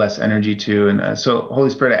just give less energy to. And so, Holy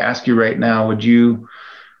Spirit, I ask you right now, would you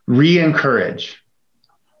re-encourage?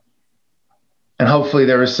 And hopefully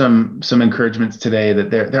there was some encouragements today that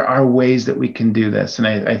there are ways that we can do this. And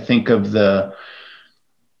I think of the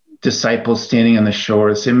disciples standing on the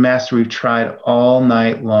shore, say, Master, we've tried all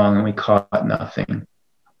night long and we caught nothing.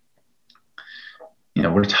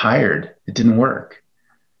 We're tired. It didn't work.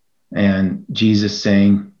 And Jesus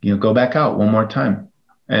saying, go back out one more time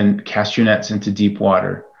and cast your nets into deep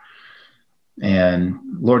water. And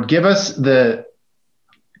Lord, give us the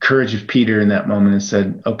courage of Peter in that moment and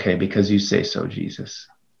said, okay, because you say so, Jesus.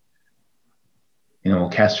 We'll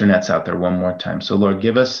cast our nets out there one more time. So Lord,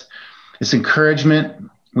 give us this encouragement.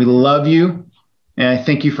 We love you. And I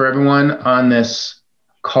thank you for everyone on this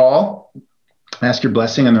call. Ask your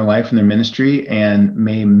blessing on their life and their ministry, and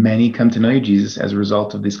may many come to know you, Jesus, as a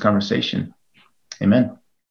result of this conversation. Amen.